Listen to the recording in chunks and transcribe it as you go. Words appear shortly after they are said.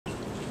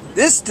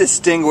This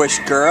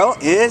distinguished girl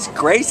is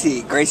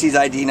Gracie. Gracie's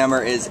ID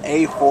number is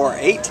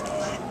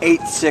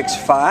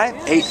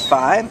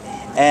A4886585,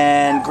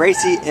 and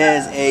Gracie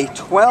is a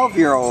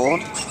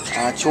 12-year-old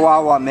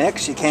Chihuahua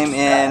mix. She came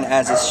in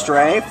as a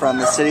stray from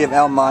the city of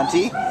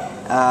Monte.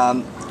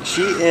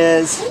 She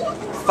is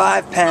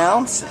 5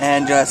 pounds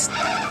and just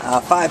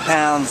 5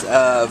 pounds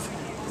of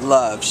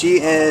love. She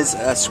is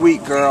a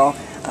sweet girl.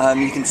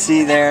 You can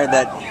see there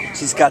that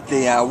she's got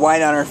the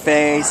white on her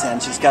face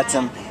and she's got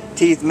some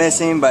teeth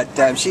missing,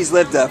 but she's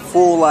lived a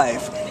full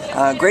life.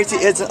 Gracie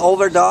is an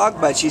older dog,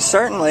 but she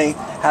certainly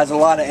has a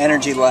lot of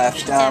energy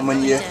left.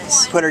 When you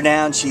put her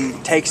down, she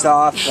takes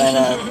off and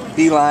a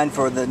beeline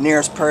for the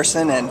nearest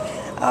person and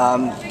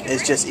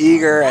is just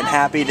eager and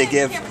happy to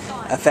give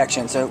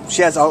affection. So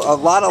she has a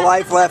lot of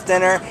life left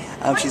in her.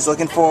 She's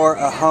looking for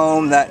a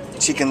home that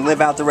she can live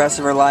out the rest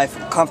of her life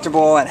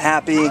comfortable and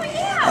happy,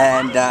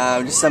 and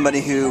just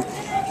somebody who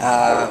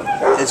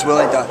is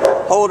willing to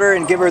hold her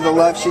and give her the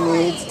love she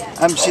needs.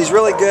 She's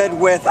really good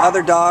with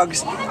other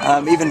dogs,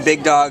 even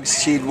big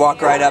dogs. She'd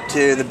walk right up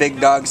to the big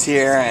dogs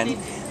here, and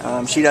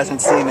she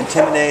doesn't seem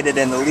intimidated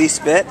in the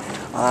least bit.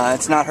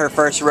 It's not her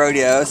first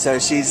rodeo, so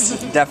she's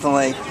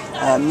definitely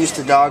used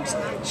to dogs.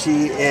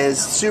 She is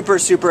super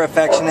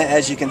affectionate,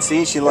 as you can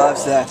see. She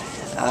loves the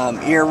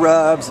ear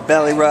rubs,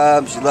 belly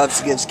rubs. She loves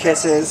to give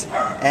kisses,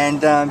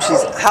 and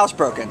she's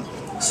housebroken.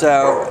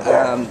 So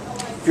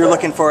if you're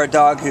looking for a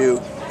dog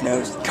who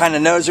kind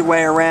of knows her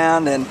way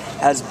around and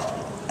has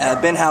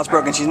been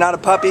housebroken, she's not a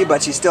puppy,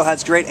 but she still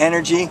has great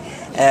energy,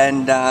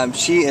 and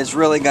she is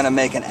really going to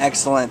make an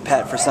excellent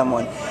pet for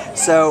someone.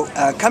 So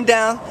come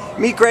down,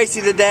 meet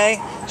Gracie today.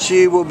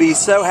 She will be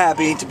so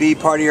happy to be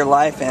part of your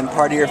life and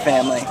part of your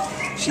family.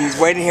 She's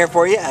waiting here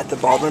for you at the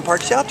Baldwin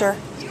Park Shelter.